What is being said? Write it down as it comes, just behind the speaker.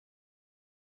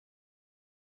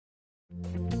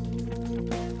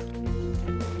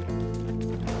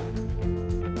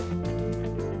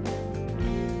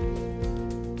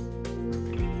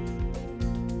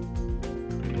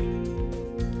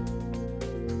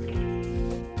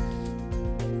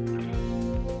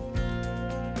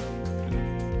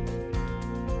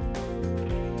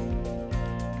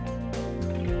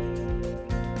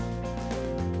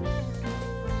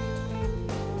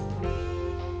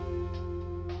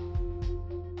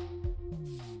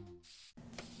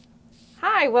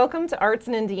Hi, welcome to Arts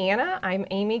in Indiana. I'm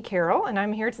Amy Carroll, and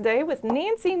I'm here today with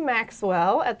Nancy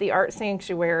Maxwell at the Art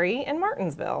Sanctuary in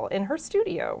Martinsville in her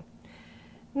studio.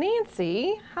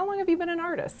 Nancy, how long have you been an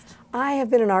artist? I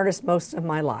have been an artist most of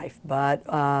my life, but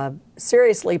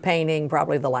seriously painting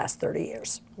probably the last 30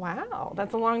 years. Wow,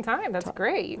 that's a long time. That's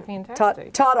great.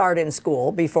 Fantastic. Taught art in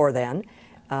school before then.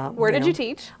 Where did you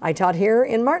teach? I taught here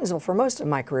in Martinsville for most of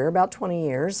my career, about 20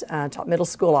 years. Taught middle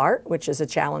school art, which is a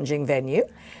challenging venue,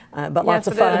 but lots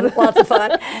of fun, lots of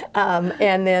fun.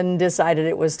 And then decided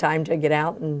it was time to get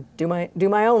out and do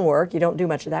my own work. You don't do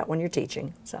much of that when you're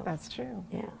teaching. So that's true.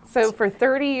 Yeah. So for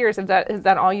 30 years, is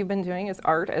that all you've been doing is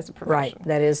art as a profession?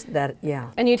 Right.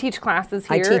 Yeah. And you teach classes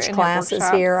here? I teach classes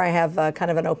here. I have kind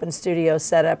of an open studio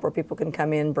set up where people can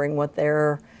come in, bring what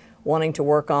they're wanting to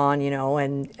work on, you know,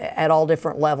 and at all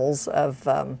different levels of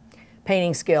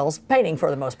painting skills. Painting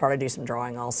for the most part. I do some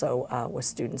drawing also with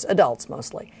students, adults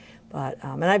mostly. But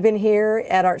and I've been here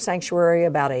at Art Sanctuary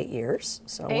about 8 years.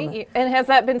 So 8 years. And has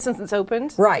that been since it's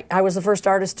opened? Right. I was the first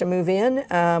artist to move in.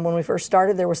 When we first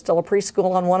started, there was still a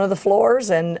preschool on one of the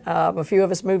floors, and a few of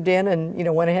us moved in and, you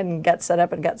know, went ahead and got set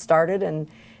up and got started, and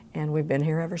we've been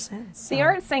here ever since. So. The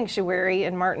Art Sanctuary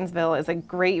in Martinsville is a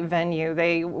great venue.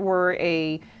 They were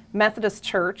a Methodist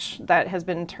church that has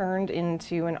been turned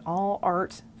into an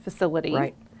all-art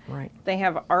facility. Right. They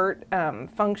have art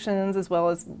functions as well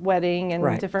as wedding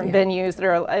and different venues that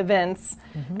are events.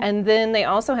 And then they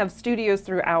also have studios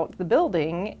throughout the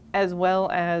building, as well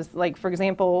as, like, for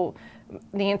example,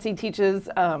 Nancy teaches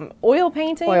oil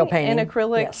painting and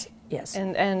acrylic. Yes.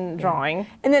 And drawing.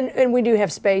 And we do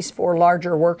have space for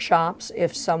larger workshops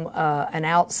if an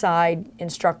outside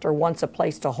instructor wants a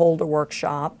place to hold a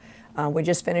workshop. We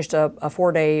just finished a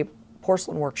 4-day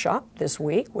porcelain workshop this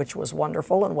week, which was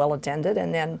wonderful and well attended,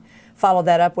 and then followed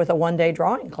that up with a 1-day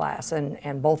drawing class,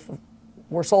 and both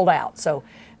were sold out. So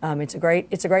it's a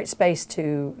great space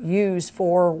to use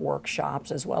for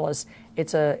workshops, as well as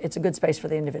it's a good space for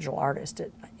the individual artist.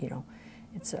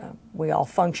 We all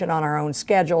function on our own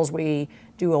schedules. We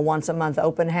do a once-a-month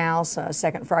open house,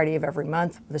 second Friday of every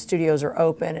month. The studios are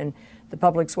open and the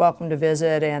public's welcome to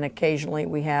visit, and occasionally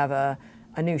we have a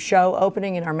new show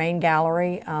opening in our main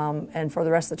gallery, and for the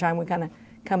rest of the time we kind of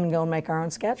come and go and make our own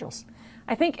schedules.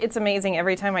 I think it's amazing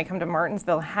every time I come to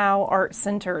Martinsville how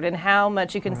art-centered and how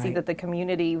much you can see that the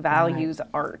community values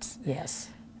art. Yes.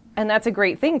 And that's a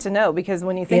great thing to know, because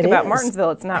when you think about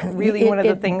Martinsville, it's not really one of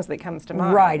the things that comes to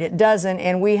mind. Right, it doesn't,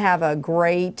 and we have a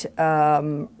great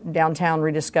Downtown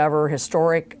Rediscover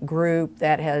historic group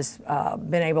that has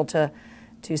been able to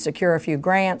secure a few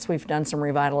grants. We've done some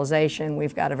revitalization.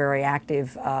 We've got a very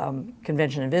active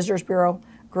Convention and Visitors Bureau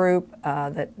group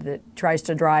that tries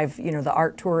to drive, you know, the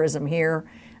art tourism here.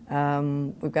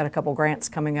 We've got a couple grants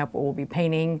coming up where we'll be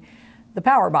painting the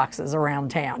power boxes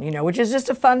around town, you know, which is just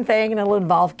a fun thing, and it'll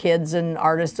involve kids and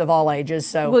artists of all ages.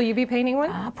 So, will you be painting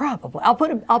one? Probably. I'll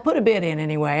put a bid in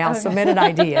anyway. I'll submit an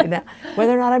idea. Now,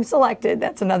 whether or not I'm selected,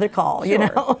 that's another call. You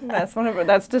know,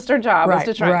 that's just our job, is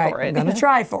to try for it. I'm going to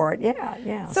try for it.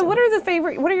 Yeah. So, what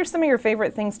are some of your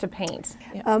favorite things to paint?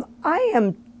 Yes. I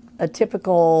am a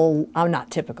typical. I'm not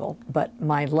typical, but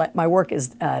my work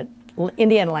is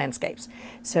Indiana landscapes.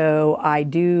 So I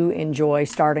do enjoy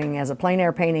starting as a plein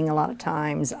air painting a lot of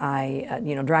times. I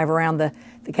drive around the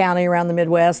county, around the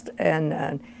Midwest,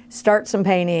 and start some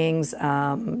paintings,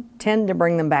 tend to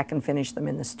bring them back and finish them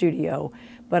in the studio.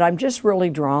 But I'm just really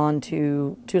drawn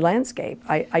to landscape.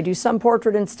 I do some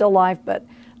portrait and still life, but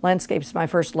landscape's my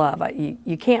first love.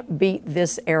 You can't beat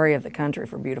this area of the country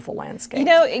for beautiful landscapes. You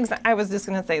know, I was just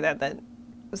going to say that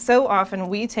so often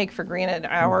we take for granted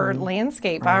our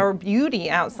landscape, our beauty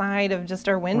outside of just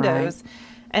our windows.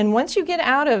 And once you get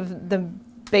out of the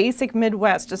basic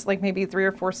Midwest, just like maybe 3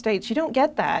 or 4 states, you don't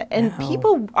get that. And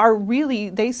people are really,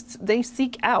 they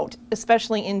seek out,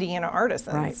 especially Indiana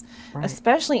artisans,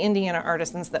 especially Indiana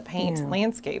artisans that paint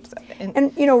landscapes.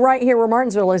 And you know, right here where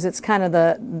Martinsville is, it's kind of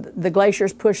the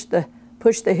glaciers push the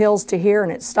push the hills to here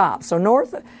and it stops. So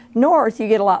north you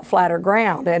get a lot flatter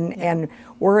ground, and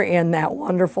we're in that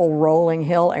wonderful rolling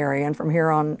hill area, and from here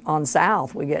on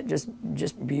south we get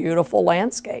just beautiful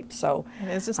landscape. So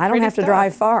I don't have to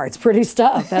drive far. It's pretty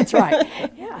stuff. That's right.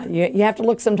 Yeah, you have to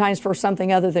look sometimes for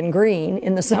something other than green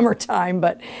in the summertime,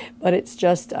 but it's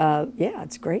just yeah,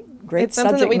 it's great. It's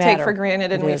something that we take for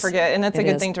granted and we forget, and that's a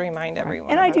good thing to remind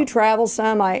everyone. And I do travel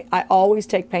some. I always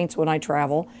take paints when I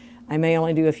travel. I may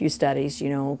only do a few studies,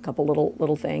 a couple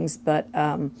little things, but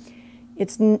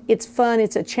it's fun.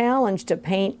 It's a challenge to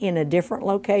paint in a different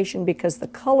location because the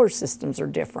color systems are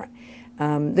different.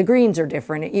 The greens are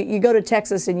different. You go to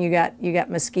Texas and you got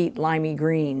mesquite, limey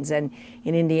greens, and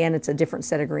in Indiana it's a different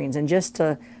set of greens. And just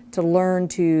to learn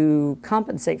to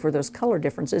compensate for those color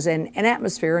differences and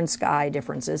atmosphere and sky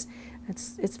differences,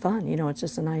 it's fun. It's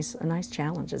just a nice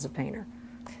challenge as a painter.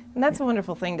 And that's a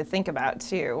wonderful thing to think about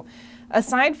too.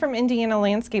 Aside from Indiana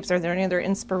landscapes, are there any other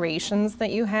inspirations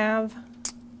that you have?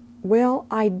 Well,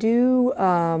 I do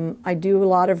a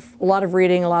lot of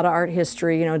reading, a lot of art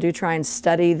history. Do try and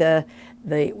study the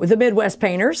Midwest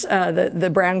painters,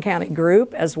 the Brown County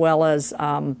group, as well as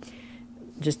I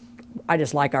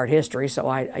just like art history. So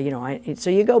so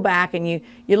you go back and you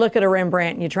look at a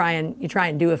Rembrandt and you try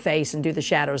and do a face and do the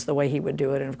shadows the way he would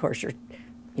do it, and of course you're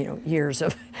years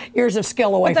of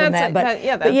skill away from that. But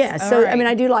yeah, so right. I mean,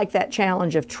 I do like that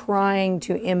challenge of trying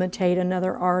to imitate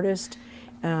another artist.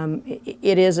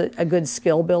 It is a good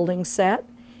skill building set,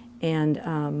 and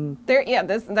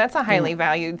that's a highly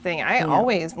valued thing. I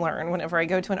always learn whenever I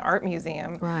go to an art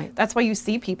museum. Right. That's why you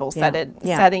see people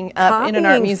setting up in an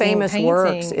art museum. Famous painting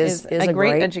works is a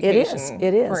great education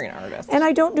for an artist. And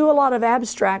I don't do a lot of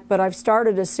abstract, but I've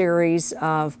started a series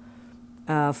of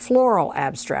floral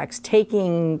abstracts,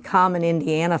 taking common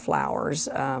Indiana flowers,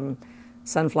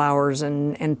 sunflowers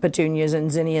and petunias and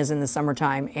zinnias in the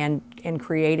summertime, and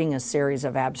creating a series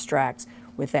of abstracts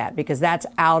with that, because that's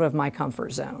out of my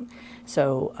comfort zone.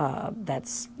 So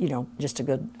that's just a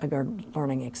good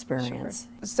learning experience.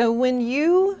 Sure. So when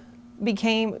you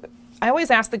became, I always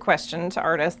ask the question to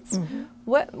artists,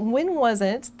 when was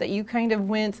it that you kind of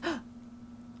went,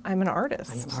 I'm an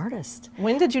artist? I'm an artist.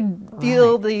 When did you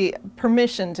feel the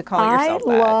permission to call yourself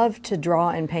that? I love to draw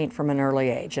and paint from an early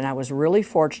age, and I was really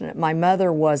fortunate. My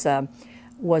mother was a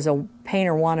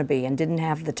painter wannabe and didn't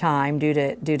have the time due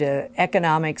to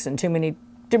economics and too many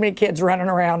kids running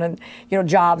around and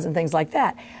jobs and things like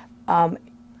that.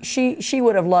 She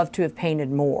would have loved to have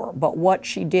painted more, but what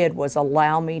she did was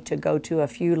allow me to go to a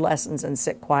few lessons and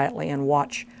sit quietly and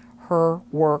watch her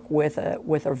work with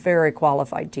a very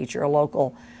qualified teacher, a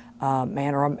local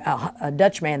man, or a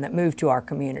Dutch man that moved to our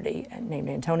community, named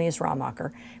Antonius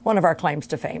Ramacher, one of our claims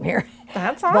to fame here.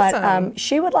 That's awesome. But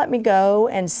she would let me go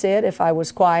and sit if I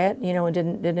was quiet, and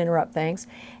didn't interrupt things.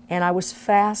 And I was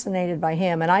fascinated by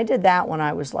him. And I did that when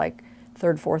I was like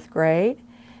 3rd, 4th grade.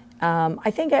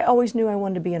 I think I always knew I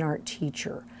wanted to be an art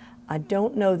teacher. I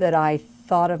don't know that I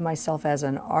thought of myself as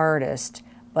an artist,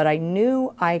 but I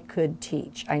knew I could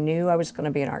teach. I knew I was going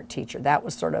to be an art teacher. That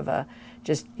was sort of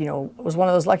was one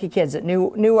of those lucky kids that knew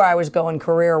where I was going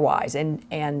career-wise,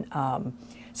 and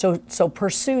so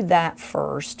pursued that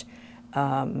first.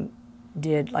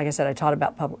 Like I said, I taught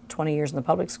about 20 years in the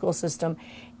public school system,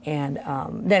 and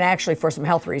then actually for some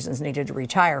health reasons needed to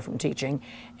retire from teaching,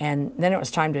 and then it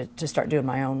was time to start doing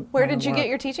my own. Where did you get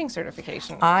your teaching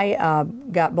certification? I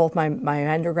got both my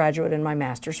undergraduate and my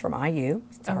master's from IU.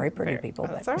 Sorry, pretty people.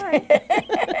 That's all right.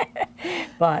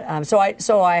 But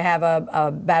so I have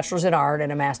a bachelor's in art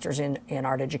and a master's in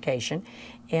art education,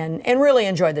 and really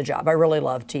enjoyed the job. I really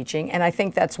love teaching, and I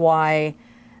think that's why,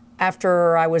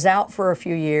 after I was out for a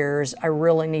few years, I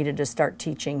really needed to start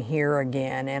teaching here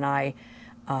again. And I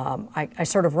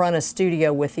sort of run a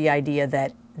studio with the idea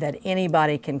that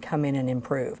anybody can come in and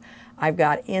improve. I've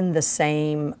got in the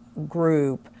same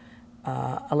group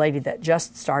a lady that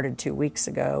just started 2 weeks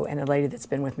ago and a lady that's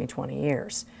been with me 20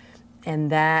 years.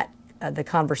 And that the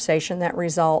conversation that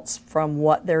results from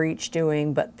what they're each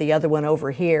doing, but the other one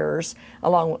overhears,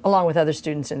 along with other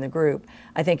students in the group,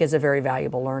 I think is a very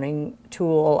valuable learning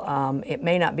tool. It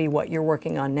may not be what you're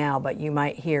working on now, but you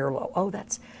might hear, oh,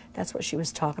 that's what she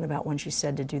was talking about when she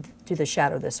said to do the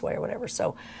shadow this way or whatever.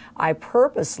 So I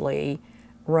purposely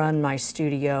run my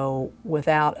studio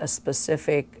without a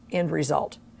specific end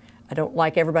result. I don't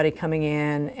like everybody coming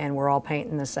in and we're all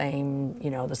painting the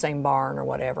same barn or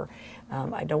whatever.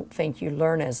 I don't think you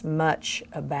learn as much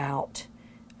about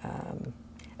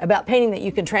painting that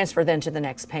you can transfer then to the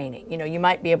next painting. You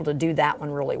might be able to do that one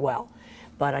really well,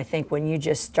 but I think when you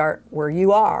just start where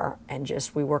you are and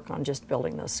we work on just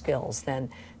building those skills, then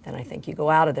I think you go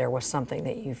out of there with something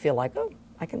that you feel like, oh,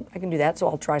 I can do that, so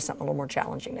I'll try something a little more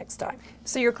challenging next time.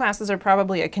 So your classes are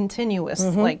probably a continuous,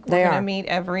 like we're going to meet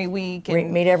every week.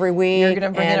 And meet every week. You're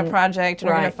going to bring in a project, and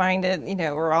we're right. going to find it, you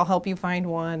know, or I'll help you find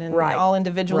one, and right. all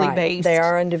individually right. based. They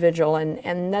are individual,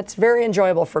 and that's very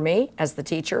enjoyable for me as the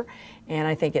teacher, and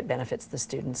I think it benefits the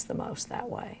students the most that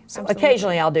way. So Absolutely.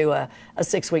 Occasionally I'll do a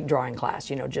 6-week drawing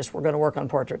class, you know, just we're going to work on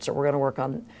portraits, or we're going to work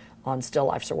on still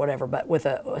lifes or whatever, but with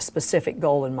a specific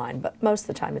goal in mind. But most of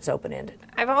the time it's open-ended.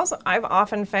 I've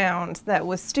often found that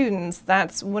with students,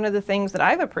 that's one of the things that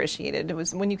I've appreciated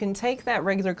was when you can take that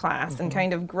regular class and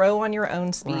kind of grow on your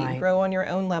own speed, right. grow on your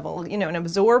own level, you know, and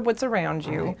absorb what's around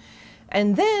you. Right.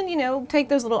 And then, you know, take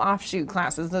those little offshoot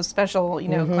classes, those special, you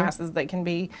know, classes that can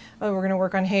be, oh, we're going to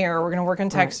work on hair, we're going to work on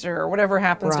texture, or whatever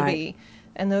happens to be.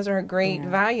 And those are a great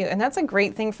value, and that's a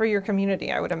great thing for your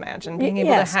community, I would imagine, being able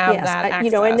to have that access.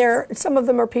 You know, and some of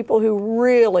them are people who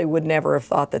really would never have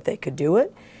thought that they could do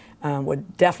it,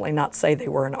 would definitely not say they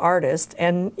were an artist,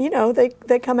 and you know,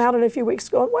 they come out in a few weeks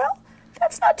going, well,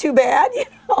 that's not too bad, you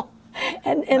know,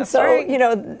 and so right. you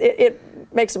know, it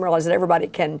makes them realize that everybody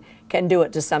can do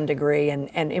it to some degree and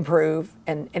improve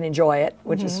and enjoy it,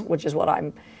 which is what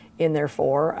I'm in there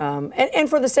for, and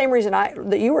for the same reason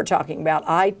that you were talking about,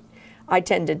 I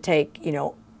tend to take, you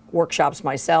know, workshops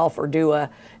myself, or do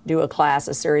a class,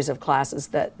 a series of classes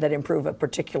that improve a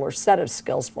particular set of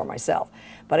skills for myself.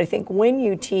 But I think when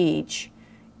you teach,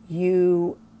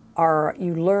 you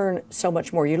learn so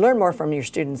much more. You learn more from your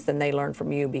students than they learn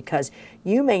from you, because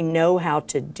you may know how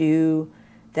to do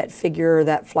that figure,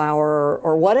 that flower,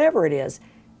 or whatever it is,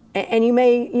 and you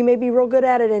may be real good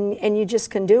at it, and you just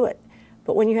can do it.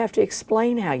 But when you have to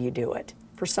explain how you do it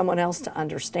for someone else to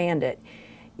understand it,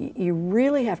 you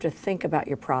really have to think about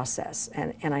your process,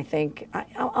 and I think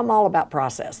I'm all about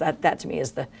process. That to me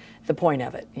is the point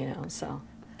of it, you know. So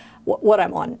what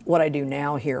I do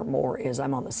now here more is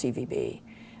I'm on the CVB.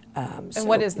 And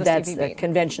what is the CVB? That's the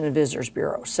Convention and Visitors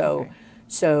Bureau.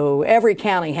 So every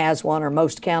county has one, or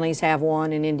most counties have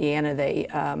one. In Indiana,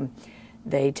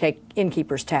 they take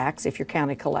innkeeper's tax if your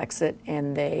county collects it,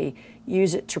 and they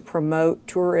use it to promote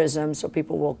tourism, so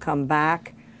people will come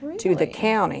back to the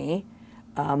county.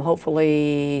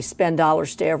 Hopefully spend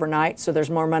dollars, stay overnight, so there's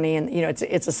more money, and you know,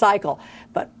 it's a cycle.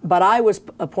 But I was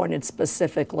appointed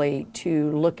specifically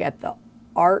to look at the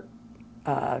art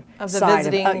of the side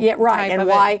visiting of, yeah, right, type and of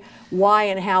why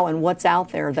and how and what's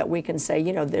out there that we can say,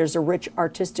 you know, there's a rich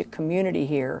artistic community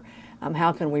here.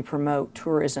 How can we promote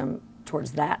tourism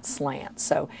towards that slant?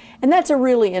 So, and that's a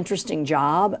really interesting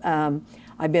job.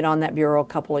 I've been on that bureau a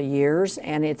couple of years,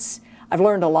 and I've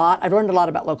learned a lot. I've learned a lot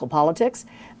about local politics,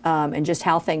 and just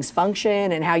how things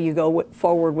function, and how you go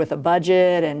forward with a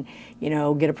budget, and you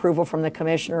know, get approval from the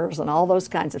commissioners, and all those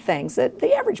kinds of things that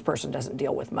the average person doesn't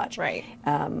deal with much. Right.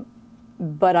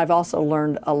 But I've also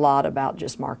learned a lot about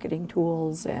just marketing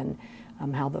tools and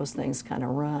how those things kind of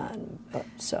run.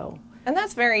 And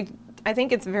that's I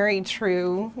think it's very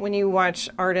true when you watch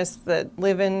artists that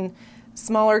live in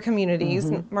smaller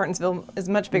communities. Martinsville is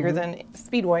much bigger than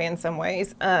Speedway in some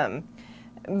ways.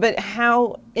 But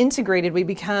how integrated we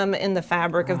become in the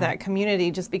fabric of that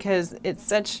community, just because it's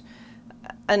such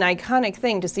an iconic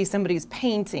thing to see somebody's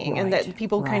painting, and that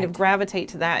people kind of gravitate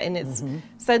to that, and it's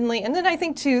suddenly, and then I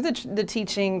think too the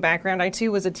teaching background, I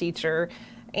too was a teacher,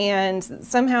 and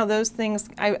somehow those things,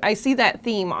 I see that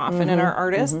theme often in our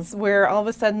artists, where all of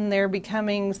a sudden they're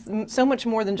becoming so much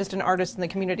more than just an artist in the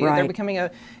community. They're becoming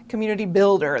a community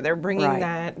builder. They're bringing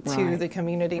that to the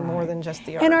community more than just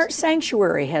the art. And Art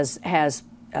Sanctuary has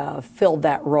filled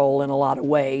that role in a lot of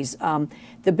ways.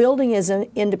 The building is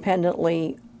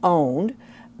independently owned,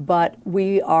 but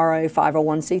we are a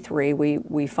 501c3.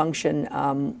 We function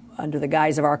under the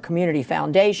guise of our community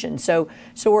foundation. So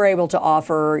we're able to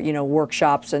offer, you know,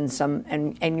 workshops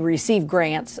and receive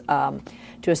grants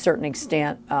to a certain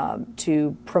extent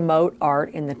to promote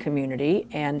art in the community.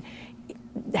 And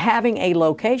having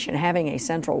a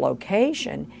central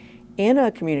location in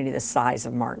a community the size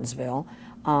of Martinsville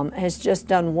has just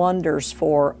done wonders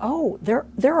for,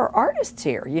 there are artists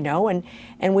here, you know,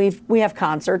 and we have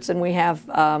concerts, and we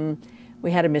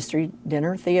had a mystery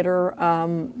dinner theater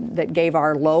that gave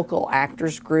our local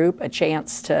actors group a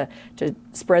chance to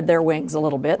spread their wings a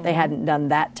little bit. They hadn't done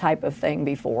that type of thing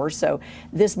before. So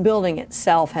this building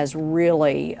itself has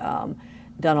really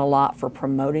done a lot for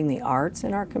promoting the arts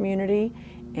in our community.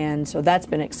 And so that's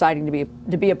been exciting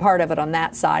to be a part of it on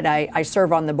that side. I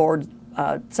serve on the board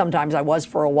Sometimes I was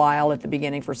for a while at the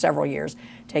beginning, for several years,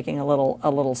 taking a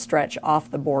little stretch off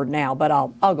the board now, but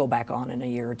I'll go back on in a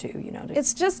year or two.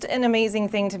 It's just an amazing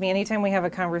thing to me. Anytime we have a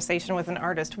conversation with an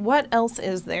artist, what else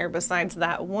is there besides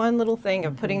that one little thing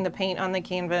of putting the paint on the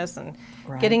canvas and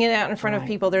getting it out in front of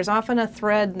people? There's often a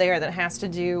thread there that has to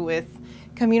do with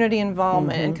community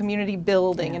involvement and community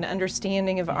building and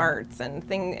understanding of arts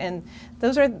and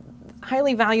those are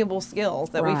highly valuable skills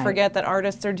that we forget that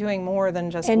artists are doing more than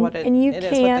just what it is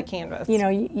with the canvas.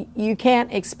 You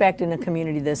can't expect in a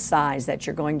community this size that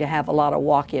you're going to have a lot of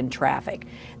walk-in traffic.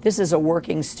 This is a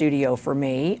working studio for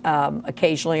me.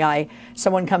 Occasionally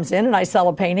someone comes in and I sell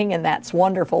a painting, and that's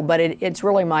wonderful, but it's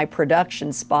really my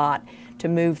production spot to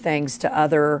move things to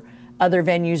other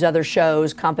venues, other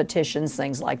shows, competitions,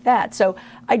 things like that. So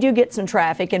I do get some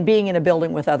traffic, and being in a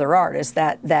building with other artists,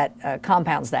 that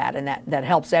compounds that, and that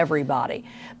helps everybody.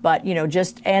 But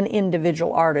just an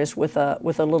individual artist with a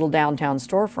little downtown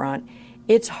storefront,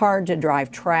 it's hard to drive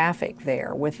traffic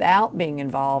there without being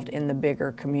involved in the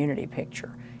bigger community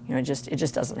picture. It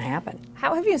just doesn't happen.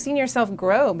 How have you seen yourself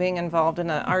grow being involved in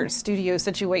an art studio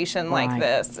situation like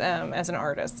this as an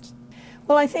artist?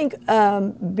 Well, I think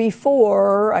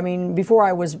before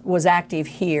I was active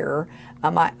here,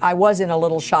 I was in a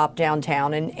little shop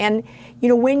downtown, and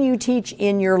when you teach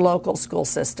in your local school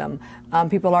system,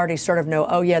 people already sort of know,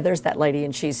 oh yeah, there's that lady,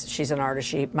 and she's an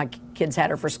artist. My kids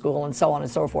had her for school, and so on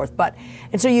and so forth.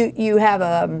 And so you have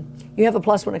a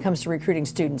plus when it comes to recruiting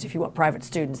students. If you want private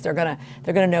students, they're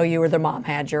gonna know you, or their mom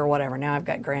had you, or whatever. Now I've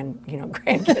got grandkids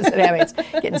that have me. It's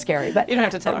getting scary, but you don't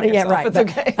have to tell them yourself. Right, it's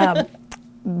okay.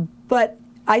 But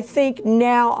I think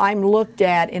now I'm looked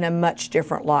at in a much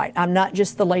different light. I'm not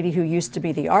just the lady who used to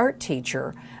be the art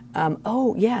teacher.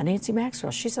 Oh yeah, Nancy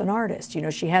Maxwell, she's an artist.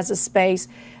 She has a space.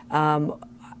 Another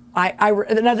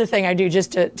thing I do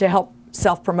just to help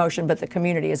self-promotion, but the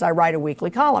community, is I write a weekly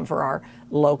column for our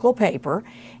local paper,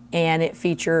 and it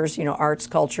features arts,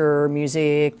 culture,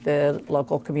 music, the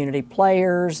local community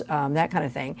players, that kind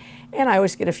of thing. And I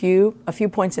always get a few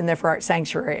points in there for Art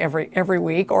Sanctuary every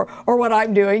week, or what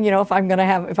I'm doing, if I've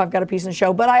got a piece in the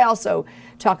show. But I also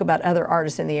talk about other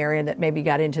artists in the area that maybe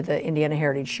got into the Indiana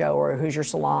Heritage Show or Hoosier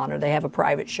Salon, or they have a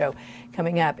private show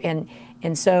coming up.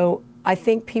 And so I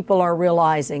think people are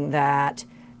realizing that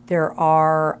there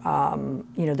are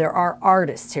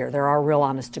artists here. There are real,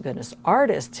 honest to goodness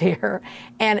artists here,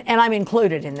 and I'm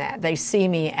included in that. They see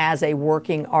me as a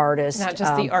working artist, not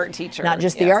just the art teacher. Not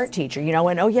just the art teacher,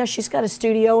 and oh yeah, she's got a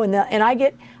studio, and I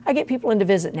get people in to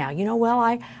visit now. Well,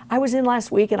 I was in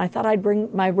last week, and I thought I'd bring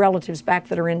my relatives back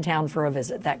that are in town for a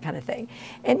visit, that kind of thing.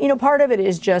 And part of it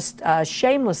is just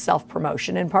shameless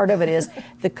self-promotion, and part of it is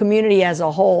the community as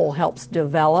a whole helps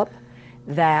develop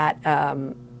that.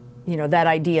 That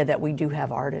idea that we do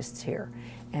have artists here.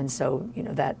 And so,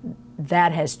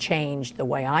 that has changed the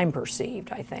way I'm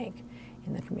perceived, I think,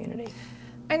 in the community.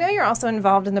 I know you're also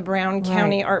involved in the Brown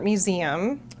County Art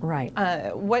Museum. Right.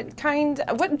 What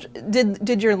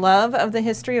did your love of the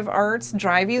history of arts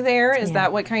drive you there? Is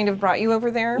that what kind of brought you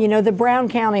over there? The Brown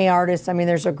County artists,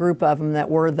 there's a group of them that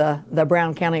were the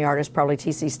Brown County artists. Probably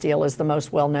T.C. Steele is the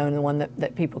most well-known, the one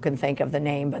that people can think of the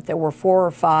name, but there were 4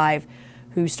 or 5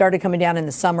 who started coming down in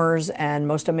the summers, and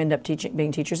most of them end up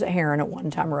being teachers at Heron at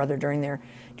one time or other during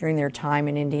their time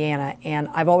in Indiana. And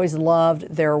I've always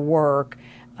loved their work.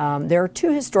 There are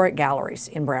 2 historic galleries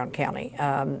in Brown County.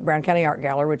 Brown County Art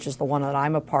Gallery, which is the one that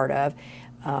I'm a part of,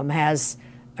 has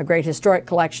a great historic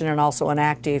collection and also an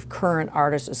active current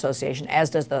artist association, as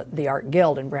does the Art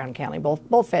Guild in Brown County.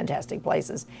 Both fantastic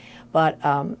places, but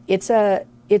it's a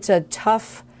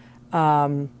tough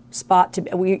spot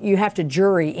you have to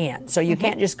jury in, so you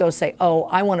can't just go say, oh,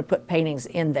 I want to put paintings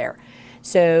in there.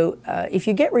 So if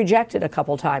you get rejected a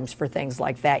couple times for things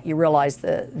like that, you realize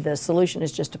the solution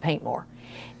is just to paint more,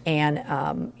 and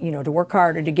to work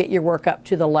harder to get your work up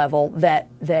to the level that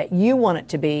you want it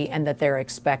to be and that they're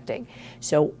expecting.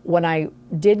 So when I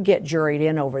did get juried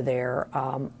in over there,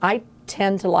 I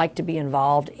tend to like to be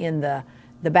involved in the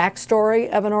backstory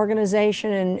of an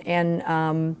organization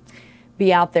and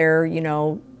be out there,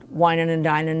 whining and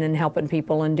dining and helping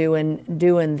people and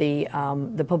doing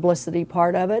the publicity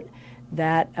part of it.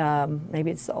 That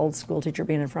maybe it's the old school teacher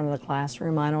being in front of the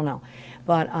classroom, I don't know.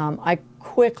 But I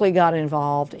quickly got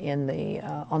involved in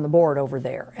on the board over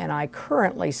there, and I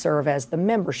currently serve as the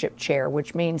membership chair,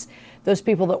 which means those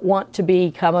people that want to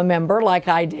become a member, like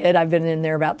I did, I've been in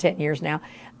there about 10 years now,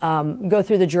 go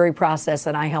through the jury process,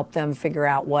 and I help them figure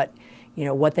out what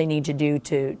they need to do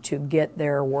to get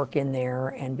their work in there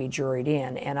and be juried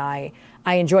in. And I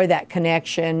enjoy that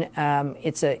connection.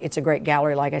 It's a great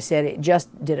gallery. Like I said, it just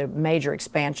did a major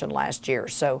expansion last year.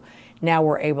 So now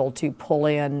we're able to pull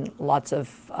in lots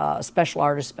of special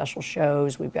artists, special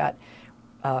shows. We've got,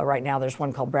 right now there's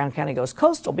one called Brown County Goes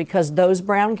Coastal, because those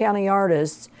Brown County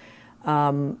artists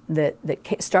that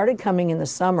started coming in the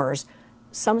summers,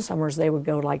 some summers they would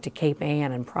go like to Cape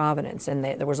Ann and Providence, and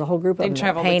there was a whole group of them that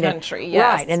traveled painted, the country,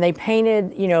 yes. Right, and they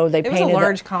painted, you know, they painted. It was a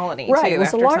large colony, right, too, it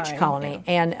was a after large time. colony,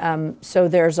 Yeah. and so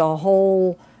there's a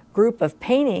whole group of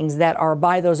paintings that are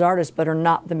by those artists but are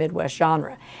not the Midwest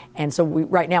genre, and so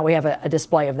right now we have a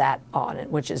display of that on it,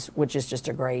 which is just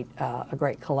a great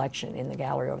collection in the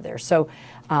gallery over there. So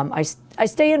I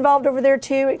stay involved over there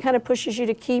too. It kind of pushes you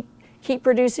to keep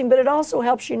producing, but it also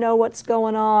helps you know what's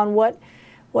going on, what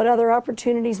other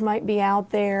opportunities might be out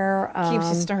there. Keeps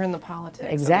you stirring the politics.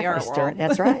 Exactly, of the art world.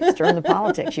 that's right, stirring the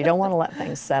politics. You don't want to let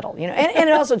things settle, you know. And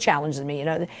it also challenges me, you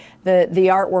know. The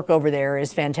artwork over there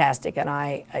is fantastic, and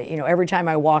I you know, every time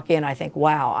I walk in, I think,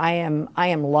 wow, I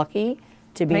am lucky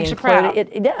to be Makes included. you proud.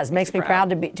 It does, makes me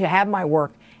proud to have my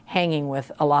work hanging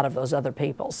with a lot of those other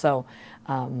people. So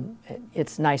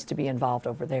it's nice to be involved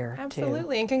over there.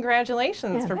 Absolutely, and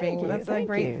congratulations for being. That's a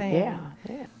great thing.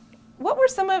 Yeah. What were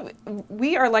some of,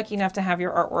 we are lucky enough to have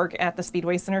your artwork at the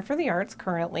Speedway Center for the Arts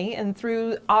currently, and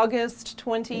through August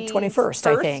 21st,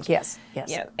 I think, yes.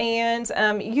 Yeah, and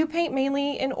you paint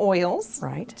mainly in oils.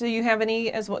 Right. Do you have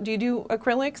any as well? Do you do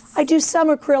acrylics? I do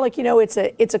some acrylic. You know, it's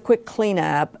a quick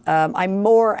cleanup. I'm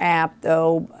more apt,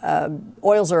 though.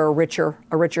 Oils are a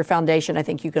richer foundation. I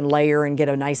think you can layer and get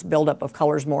a nice buildup of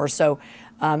colors more. So,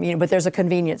 you know, but there's a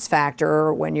convenience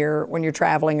factor when you're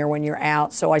traveling or when you're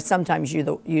out. So I sometimes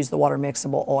use the water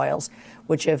mixable oils,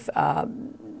 which have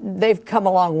they've come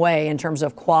a long way in terms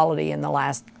of quality in the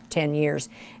last 10 years.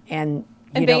 And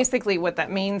basically what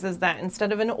that means is that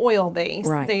instead of an oil base,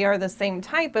 right. they are the same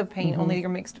type of paint, only you're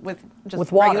mixed with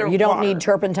just water. regular You don't water. need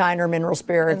turpentine or mineral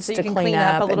spirits so you to can clean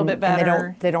up up a little bit better.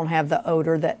 And they don't have the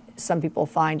odor that some people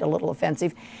find a little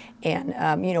offensive.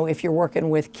 And you know, if you're working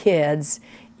with kids,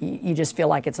 you just feel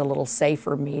like it's a little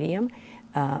safer medium.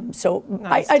 So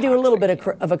I do a little bit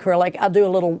of acrylic. I'll do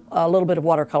a little bit of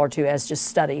watercolor too, as just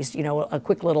studies. You know, a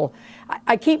quick little.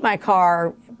 I keep my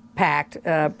car packed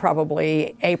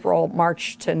probably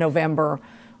March to November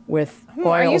with oils,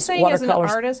 Are you saying watercolors.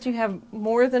 as an artist you have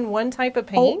more than one type of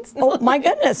paint? Oh my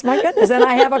goodness! And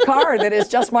I have a car that is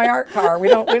just my art car. We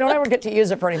don't ever get to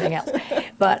use it for anything else.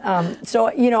 But so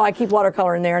you know, I keep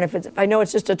watercolor in there, and if I know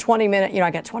it's just a 20-minute, you know,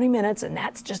 I got 20 minutes, and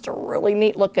that's just a really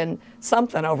neat looking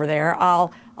something over there.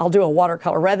 I'll do a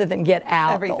watercolor rather than get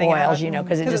out Everything the oils, out, you know,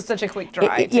 because it's such a quick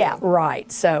dry. Yeah, right.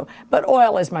 So, but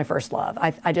oil is my first love.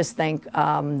 I just think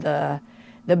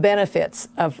the benefits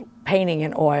of painting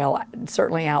in oil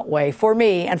certainly outweigh, for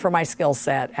me and for my skill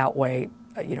set,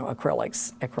 you know,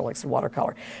 acrylics and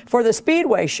watercolor. For the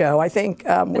Speedway show, I think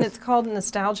and it's called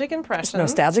Nostalgic Impressions.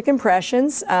 Nostalgic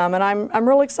Impressions, and I'm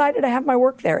real excited to have my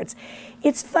work there.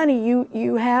 It's funny,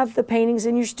 you have the paintings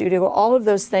in your studio. All of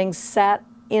those things sat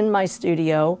in my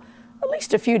studio at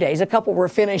least a few days. A couple were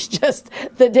finished just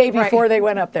the day before they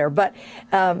went up there. But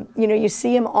you know, you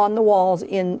see them on the walls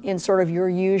in sort of your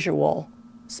usual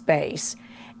space,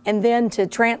 and then to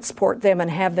transport them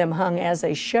and have them hung as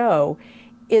a show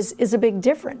is a big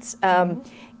difference.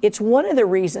 It's one of the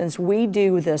reasons we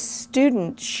do the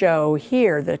student show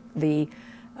here, the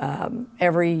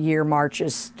every year March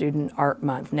is Student Art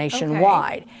Month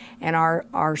nationwide. Okay. And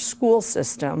our school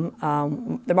system,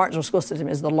 the Martinsville School System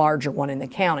is the larger one in the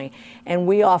county, and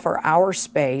we offer our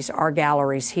space, our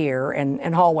galleries here,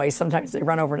 and hallways, sometimes they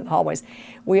run over to the hallways,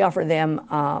 we offer them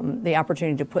the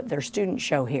opportunity to put their student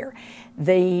show here.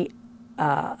 The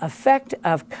effect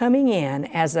of coming in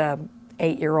as a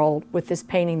 8-year-old with this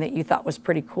painting that you thought was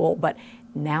pretty cool, but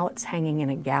now it's hanging in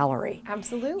a gallery.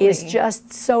 Absolutely. Is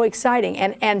just so exciting.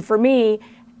 And for me,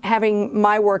 having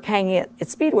my work hanging at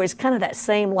Speedway is kind of that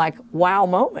same like wow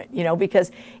moment, you know,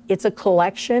 because it's a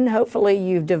collection. Hopefully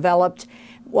you've developed,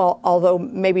 well, although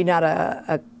maybe not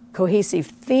a cohesive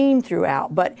theme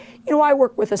throughout, but you know, I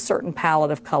work with a certain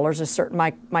palette of colors.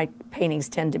 My paintings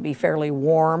tend to be fairly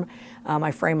warm.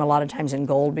 I frame a lot of times in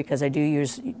gold because I do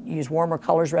use warmer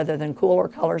colors rather than cooler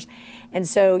colors, and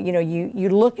so you know, you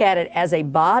look at it as a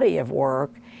body of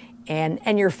work,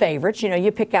 and your favorites. You know,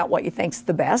 you pick out what you think's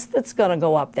the best that's going to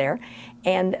go up there,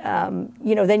 and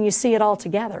you know, then you see it all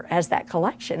together as that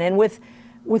collection. And with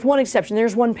one exception,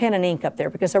 there's one pen and ink up there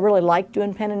because I really like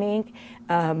doing pen and ink.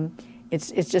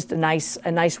 It's just a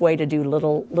nice way to do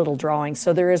little drawings.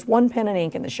 So there is one pen and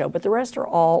ink in the show, but the rest are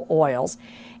all oils,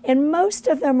 and most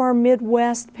of them are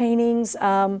Midwest paintings.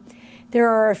 There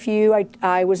are a few.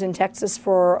 I was in Texas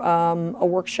for a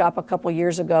workshop a couple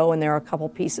years ago, and there are a couple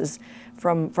pieces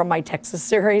from my Texas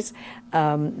series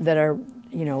that are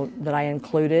that I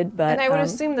included. But and I would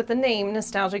assume that the name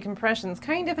Nostalgic Impressions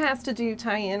kind of has to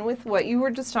tie in with what you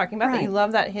were just talking about, that you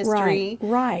love that history.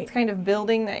 Right. It's kind of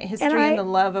building that history and the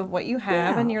love of what you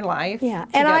have in your life together.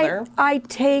 And I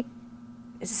take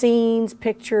scenes,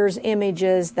 pictures,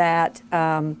 images that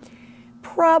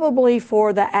probably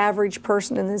for the average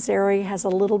person in this area has a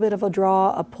little bit of a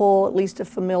draw, a pull, at least a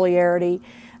familiarity.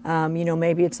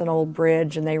 Maybe it's an old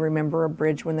bridge and they remember a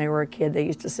bridge when they were a kid. They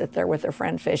used to sit there with their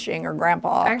friend fishing, or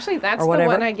grandpa. Actually, that's the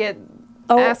one I get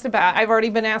asked about. I've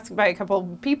already been asked by a couple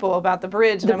of people about the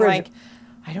bridge, and I'm like,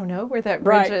 I don't know where that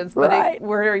bridge is, but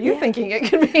where are you thinking it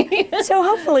could be? So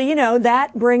hopefully,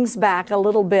 that brings back a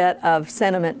little bit of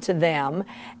sentiment to them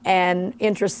and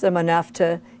interests them enough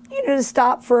to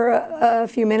stop for a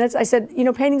few minutes. I said,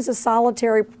 painting's a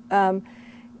solitary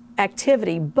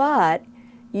activity, but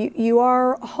you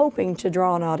are hoping to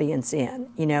draw an audience in,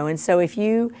 and so if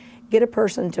you get a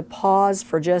person to pause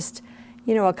for just,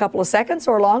 a couple of seconds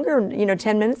or longer,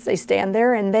 10 minutes, they stand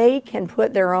there and they can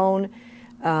put their own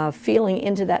feeling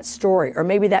into that story, or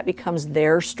maybe that becomes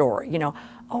their story.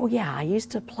 Oh yeah, I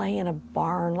used to play in a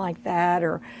barn like that,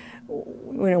 or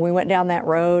we went down that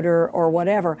road, or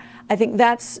whatever. I think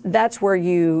that's where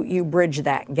you bridge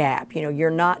that gap. You're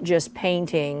not just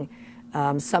painting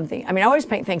something. I mean, I always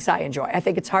paint things I enjoy. I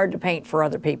think it's hard to paint for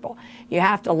other people. You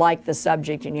have to like the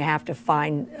subject, and you have to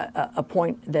find a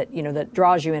point that that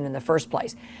draws you in the first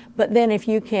place. But then if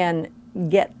you can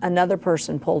get another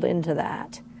person pulled into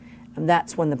that,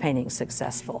 that's when the painting's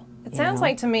successful. It sounds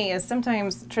like to me is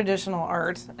sometimes traditional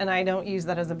art, and I don't use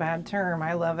that as a bad term,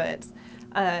 I love it,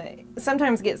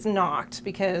 sometimes gets knocked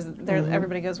because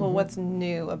everybody goes, well, what's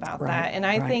new about that? And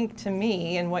I think, to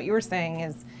me, and what you were saying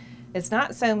is, it's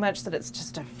not so much that it's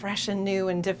just a fresh and new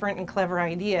and different and clever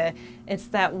idea. It's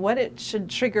that what it should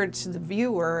trigger to the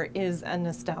viewer is a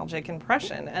nostalgic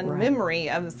impression and memory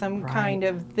of some kind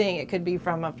of thing. It could be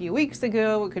from a few weeks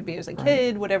ago. It could be as a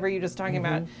kid, whatever you're just talking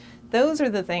about. Those are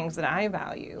the things that I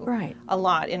value a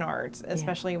lot in art,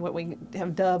 especially what we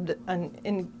have dubbed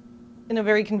in a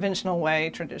very conventional way,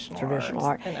 traditional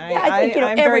art. And I think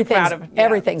I'm very proud of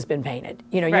everything's been painted.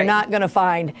 You're not going to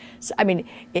find. I mean,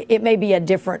 it may be a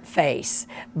different face,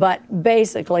 but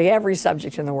basically every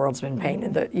subject in the world's been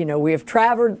painted. We have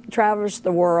traversed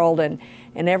the world, and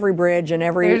every bridge and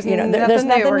every there's nothing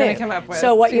new we're going to come up with.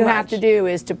 So what you have to do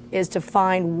is to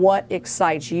find what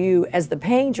excites you as the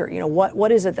painter.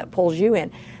 What is it that pulls you in?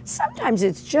 Sometimes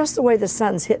it's just the way the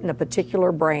sun's hitting a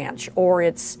particular branch, or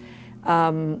it's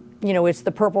it's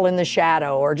the purple in the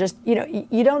shadow, or just,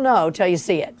 you don't know till you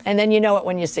see it. And then you know it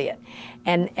when you see it.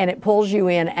 And it pulls you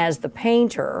in as the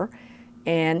painter.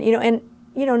 And,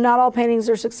 not all paintings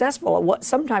are successful.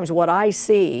 Sometimes what I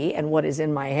see and what is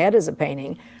in my head as a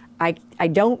painting, I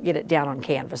don't get it down on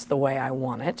canvas the way I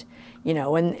want it,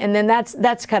 and then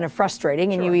that's kind of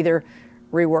frustrating. And you either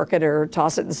rework it or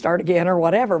toss it and start again or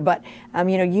whatever. But,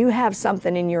 you have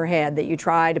something in your head that you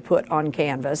try to put on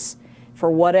canvas. For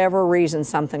whatever reason,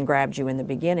 something grabbed you in the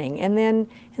beginning, and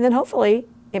then hopefully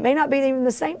it may not be even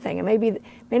the same thing. It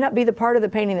may not be the part of the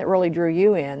painting that really drew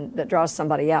you in that draws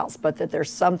somebody else, but that there's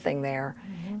something there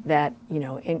that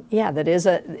that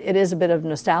it is a bit of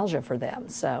nostalgia for them.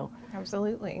 So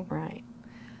absolutely right.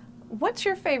 What's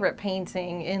your favorite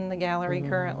painting in the gallery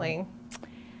currently,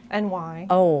 and why?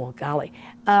 Oh golly.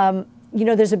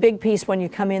 There's a big piece when you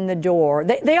come in the door.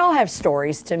 They all have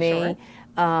stories to me. Sure.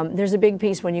 There's a big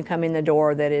piece when you come in the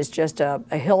door that is just a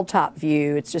hilltop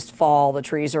view. It's just fall. The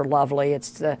trees are lovely.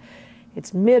 It's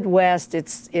Midwest.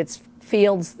 It's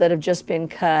fields that have just been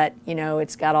cut.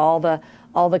 It's got all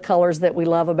the colors that we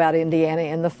love about Indiana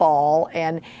in the fall,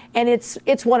 and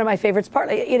it's one of my favorites.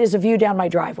 Partly, it is a view down my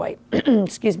driveway.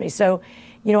 Excuse me. So,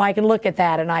 I can look at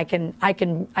that, and I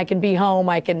can be home.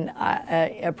 I can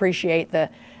appreciate the.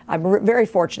 I'm very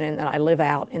fortunate in that I live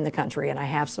out in the country, and I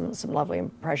have some lovely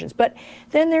impressions. But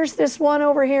then there's this one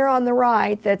over here on the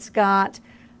right that's got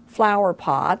flower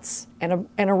pots and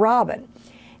a robin.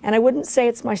 And I wouldn't say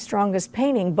it's my strongest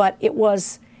painting, but it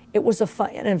was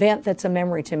an event that's a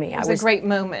memory to me. It was a great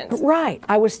moment. Right.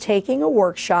 I was taking a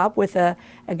workshop with a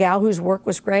gal whose work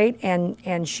was great,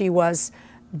 and she was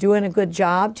doing a good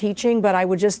job teaching, but I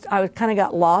kind of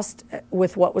got lost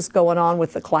with what was going on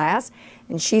with the class.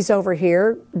 And she's over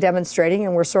here demonstrating,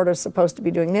 and we're sort of supposed to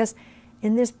be doing this.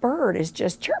 And this bird is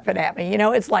just chirping at me.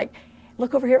 It's like,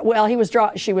 look over here. Well,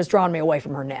 she was drawing me away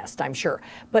from her nest, I'm sure.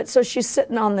 But so she's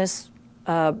sitting on this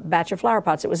batch of flower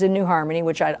pots. It was in New Harmony,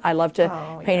 which I love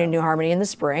to paint in New Harmony in the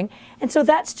spring. And so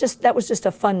that was just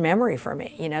a fun memory for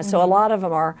me. So a lot of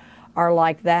them are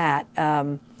like that.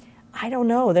 I don't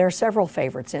know. There are several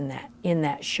favorites in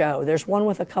that show. There's one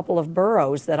with a couple of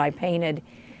burros that I painted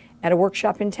at a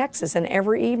workshop in Texas, and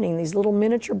every evening these little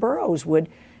miniature burros would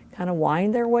kind of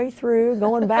wind their way through,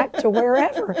 going back to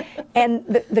wherever. And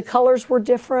the colors were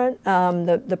different.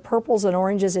 The purples and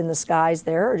oranges in the skies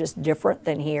there are just different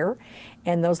than here.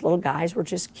 And those little guys were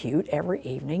just cute every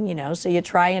evening, you know. So you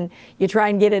try and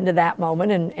get into that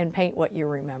moment and paint what you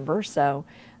remember. So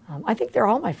I think they're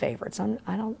all my favorites.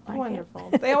 Wonderful.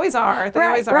 They always are. They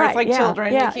always are. It's like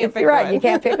children. Yeah, you can't pick right. one. You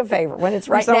can't pick a favorite. When it's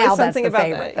right now, that's the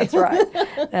favorite. That's right.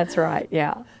 That's right.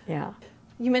 Yeah. Yeah.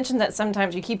 You mentioned that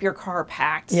sometimes you keep your car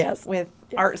packed with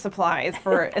Yes. art supplies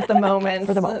for at the moment.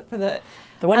 For the moment. For the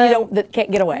one that can't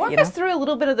get away. Walk us through a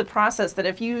little bit of the process that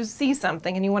if you see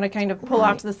something and you want to kind of pull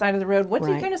off to the side of the road, what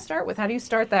do you kind of start with? How do you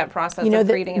start that process of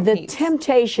creating a piece? The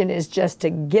temptation is just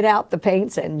to get out the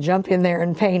paints and jump in there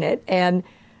and paint it. And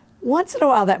once in a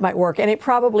while that might work, and it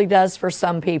probably does for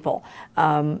some people.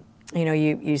 You know,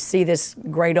 you see this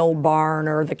great old barn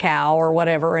or the cow or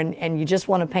whatever, and you just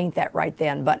want to paint that right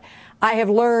then. But I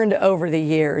have learned over the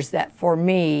years that for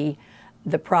me,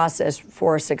 the process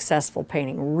for a successful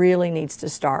painting really needs to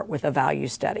start with a value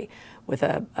study, with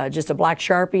just a black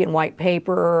Sharpie and white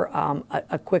paper,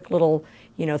 a quick little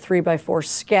 3x4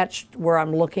 sketch where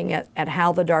I'm looking at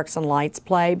how the darks and lights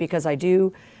play, because I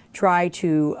do try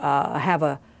to have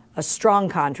a strong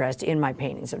contrast in my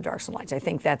paintings of darks and lights. I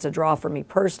think that's a draw for me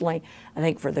personally. I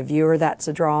think for the viewer that's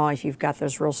a draw if you've got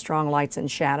those real strong lights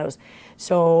and shadows.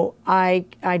 So I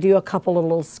do a couple of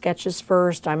little sketches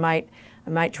first. I might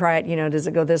try it, does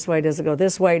it go this way, does it go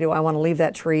this way? Do I want to leave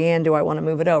that tree in? Do I want to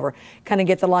move it over? Kind of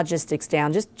get the logistics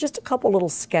down, just a couple little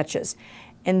sketches.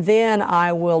 And then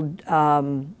I will,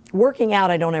 working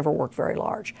out, I don't ever work very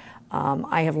large.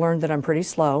 I have learned that I'm pretty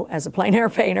slow as a plein air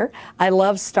painter. I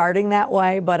love starting that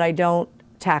way, but I don't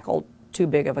tackle too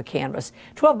big of a canvas.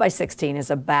 12 by 16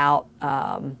 is about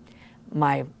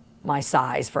my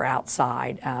size for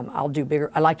outside. I'll do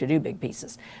bigger. I like to do big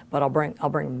pieces, but I'll bring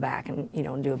them back and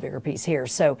do a bigger piece here.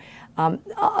 So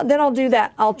then I'll do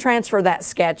that. I'll transfer that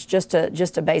sketch, just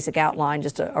a basic outline,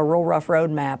 just a real rough road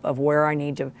map of where I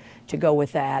need to go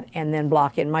with that, and then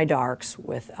block in my darks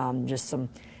with just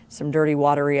some dirty,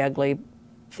 watery, ugly,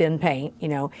 thin paint.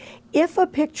 If a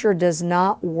picture does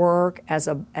not work as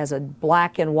a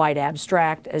black and white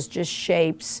abstract, as just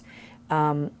shapes,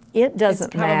 it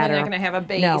doesn't matter. It's probably not going to have a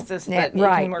basis that you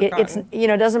right. can work on.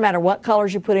 It doesn't matter what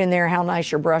colors you put in there, how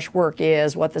nice your brush work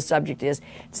is, what the subject is.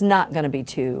 It's not going to be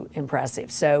too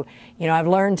impressive. So, I've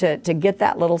learned to get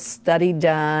that little study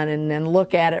done and then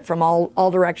look at it from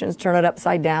all directions, turn it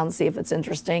upside down, see if it's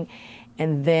interesting,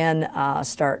 and then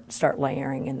start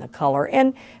layering in the color.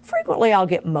 And frequently I'll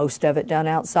get most of it done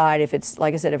outside if it's,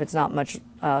 like I said, if it's not much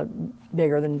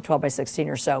bigger than 12 by 16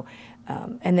 or so,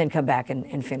 and then come back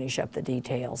and finish up the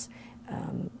details.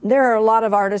 There are a lot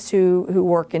of artists who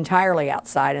work entirely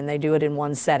outside and they do it in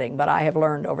one setting, but I have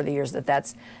learned over the years that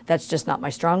that's just not my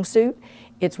strong suit.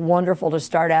 It's wonderful to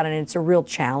start out, and it's a real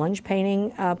challenge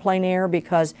painting plein air,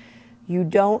 because you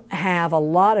don't have a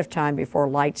lot of time before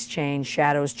lights change,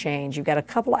 shadows change. You've got a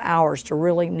couple of hours to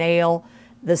really nail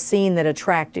the scene that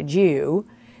attracted you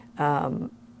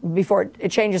before it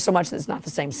changes so much that it's not the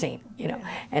same scene,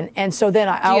 And so then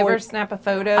Do you ever snap a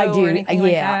photo? I do. Or anything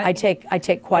like that? I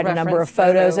take quite a number of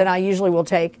photos, and I usually will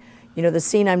take, the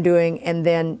scene I'm doing and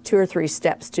then 2 or 3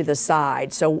 steps to the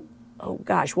side. So, oh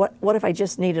gosh, what if I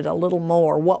just needed a little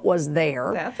more? What was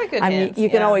there? That's a good hint. You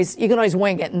can always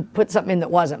wing it and put something in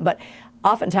that wasn't, but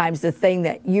oftentimes the thing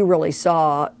that you really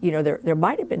saw, there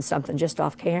might have been something just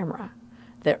off camera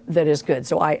that is good.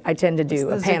 So I tend to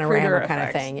do a panorama kind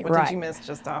of thing. What did you miss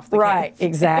just off the Right, canvas?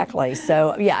 exactly.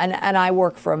 So yeah, and I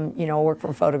work from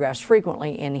photographs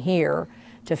frequently in here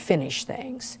to finish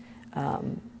things.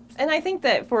 And I think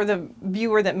that for the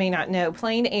viewer that may not know,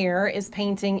 plein air is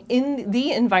painting in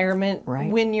the environment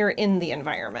when you're in the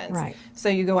environment. Right. So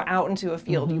you go out into a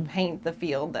field, you paint the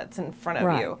field that's in front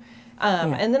of you.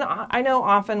 Yeah. And then I know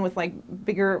often with like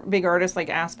big artists like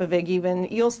Aspavig even,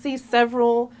 you'll see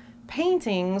several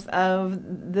paintings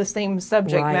of the same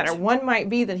subject matter. One might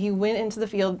be that he went into the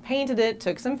field, painted it,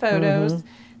 took some photos.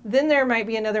 Then there might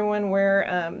be another one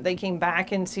where he came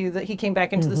back into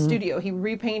the studio. He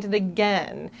repainted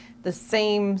again the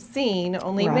same scene,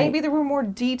 only maybe there were more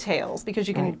details because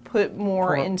you can put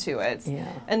more into it. Yeah.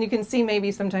 And you can see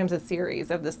maybe sometimes a series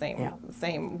of the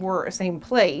same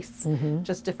place,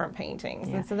 just different paintings.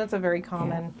 And so that's a very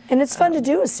common. And it's fun to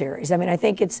do a series. I mean, I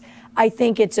think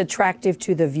it's attractive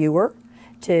to the viewer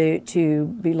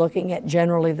to be looking at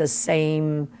generally the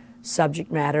same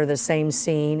subject matter, the same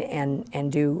scene,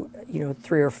 and do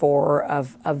 3 or 4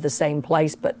 of the same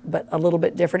place, but a little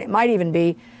bit different. It might even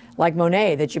be like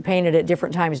Monet, that you painted at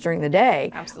different times during the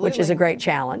day, which is a great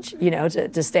challenge, you know,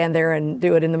 to stand there and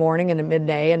do it in the morning and at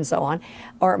midday and so on.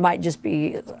 Or it might just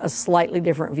be a slightly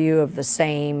different view of the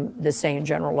same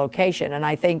general location. And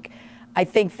I think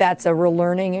that's a real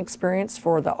learning experience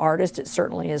for the artist. It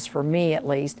certainly is for me, at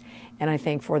least. And I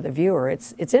think for the viewer,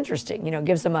 it's interesting. You know, it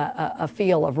gives them a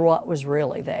feel of what was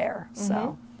really there.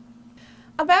 So,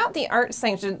 about the art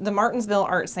sanctuary, the Martinsville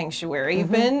Art Sanctuary,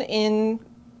 you've been in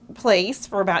place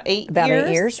for about 8 years. About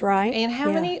 8 years, right? And how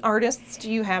many artists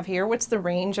do you have here? What's the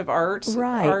range of art?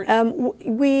 Right.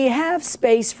 We have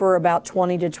space for about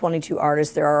 20 to 22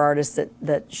 artists. There are artists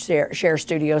that share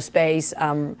studio space.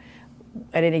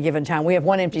 At any given time, we have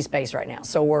one empty space right now,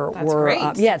 so we're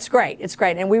great. Yeah, it's great,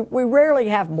 and we rarely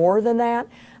have more than that.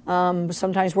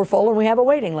 Sometimes we're full and we have a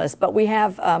waiting list, but we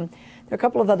have there are a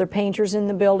couple of other painters in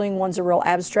the building. One's a real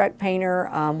abstract painter,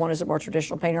 one is a more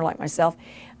traditional painter like myself.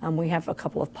 We have a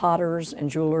couple of potters and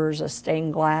jewelers, a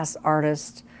stained glass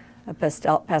artist, a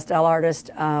pastel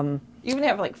artist. You even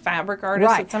have like fabric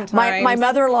artists at sometimes. My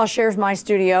mother-in-law shares my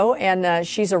studio, and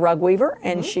she's a rug weaver,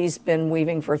 and she's been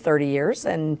weaving for 30 years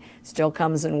and still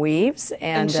comes and weaves.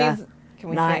 And, she's, can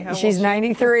we say how she's old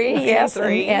 93, yes.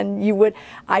 93. And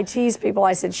I tease people,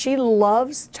 I said, she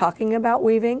loves talking about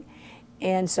weaving.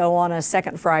 And so on a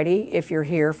second Friday, if you're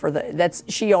here for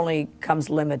she only comes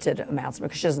limited amounts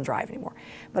because she doesn't drive anymore.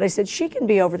 But I said, she can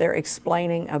be over there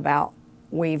explaining about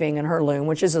weaving and her loom,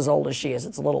 which is as old as she is.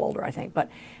 It's a little older, I think. And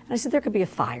I said, there could be a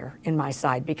fire in my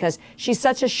side because she's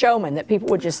such a showman that people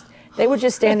would just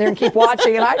stand there and keep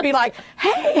watching, and I'd be like,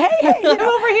 hey, get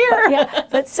over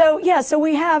here. So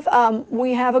we have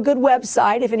a good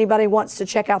website if anybody wants to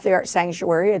check out the Art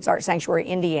Sanctuary. It's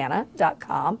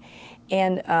artsanctuaryindiana.com.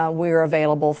 And we're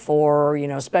available for, you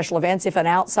know, special events. If an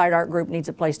outside art group needs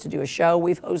a place to do a show,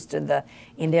 we've hosted the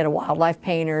Indiana Wildlife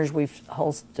Painters. We've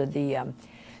hosted the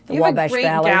Wabash Valley.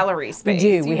 Gallery. Gallery space. We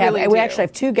do. We actually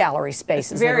have 2 gallery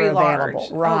spaces that are available.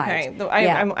 Large. Right. Okay.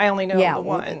 I only know the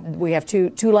one. We have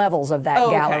two levels of that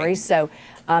gallery. So,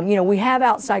 you know, we have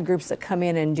outside groups that come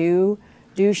in and do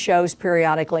shows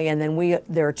periodically, and then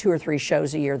there are 2 or 3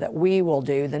 shows a year that we will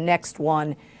do. The next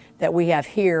one that we have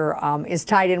here is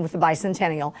tied in with the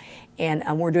bicentennial, and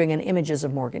we're doing an Images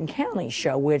of Morgan County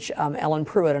show, which Ellen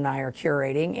Pruitt and I are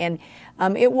curating, and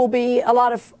it will be a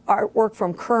lot of artwork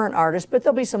from current artists, but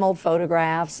there'll be some old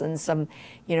photographs and some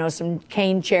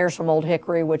cane chairs from Old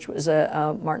Hickory, which was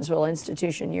a Martinsville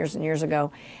institution years and years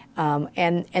ago,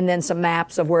 and then some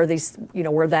maps of where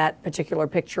where that particular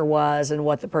picture was and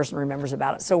what the person remembers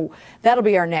about it. So that'll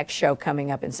be our next show coming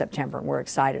up in September, and we're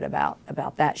excited about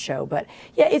that show. But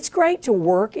yeah, it's great to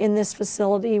work in this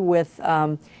facility with.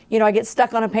 I get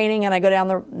stuck on a painting and I go down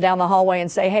the hallway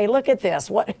and say, "Hey, look at this.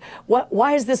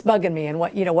 Why is this bugging me? And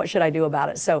what should I do about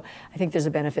it?" So I think there's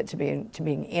a benefit to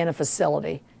being in a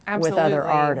facility with other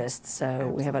artists.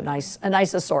 So we have a nice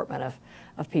assortment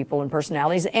of people and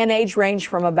personalities, and age range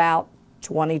from about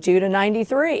 22 to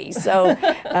 93, so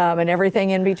and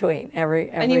everything in between.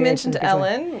 And you mentioned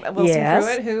Ellen Wilson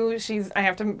Pruitt, who I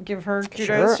have to give her kudos.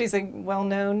 Sure. She's a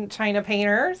well-known China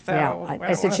painter. So yeah,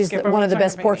 I said she's one of the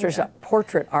best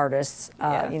portrait artists.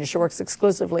 Yes. She works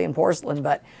exclusively in porcelain,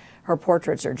 but her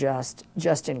portraits are just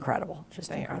incredible.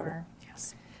 They are.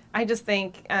 I just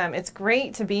think it's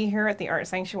great to be here at the Art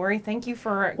Sanctuary. Thank you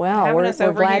for having us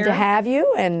over here. We're glad to have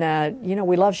you, and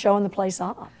we love showing the place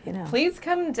off. Please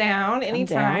come down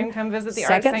anytime. Come visit the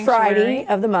Art Sanctuary. Second Friday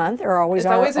of the month. It's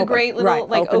always a great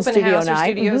little open house. Our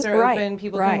studios are open. Open.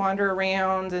 People can wander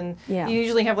around, and you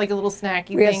usually have like a little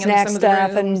snacky we thing have snack in some stuff,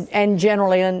 of the rooms. and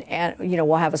generally,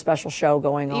 we'll have a special show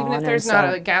going on. Even if there's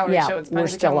not a gallery show, it's fun we're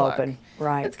to still come open. Look.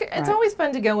 Right. It's always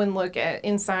fun to go and look at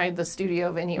inside the studio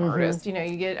of any artist. You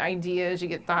get ideas, you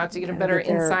get thoughts, you get a better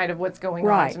insight of what's going on.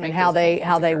 Right, and how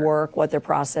they work, what their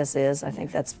process is. I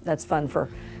think that's fun for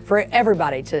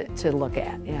everybody to look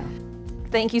at. Yeah.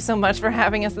 Thank you so much for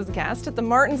having us as a guest at the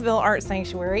Martinsville Art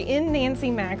Sanctuary in Nancy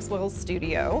Maxwell's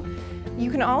studio. You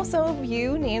can also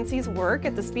view Nancy's work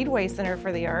at the Speedway Centre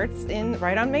for the Arts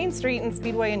right on Main Street in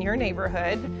Speedway in your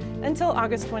neighborhood until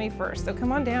August 21st. So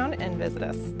come on down and visit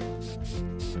us.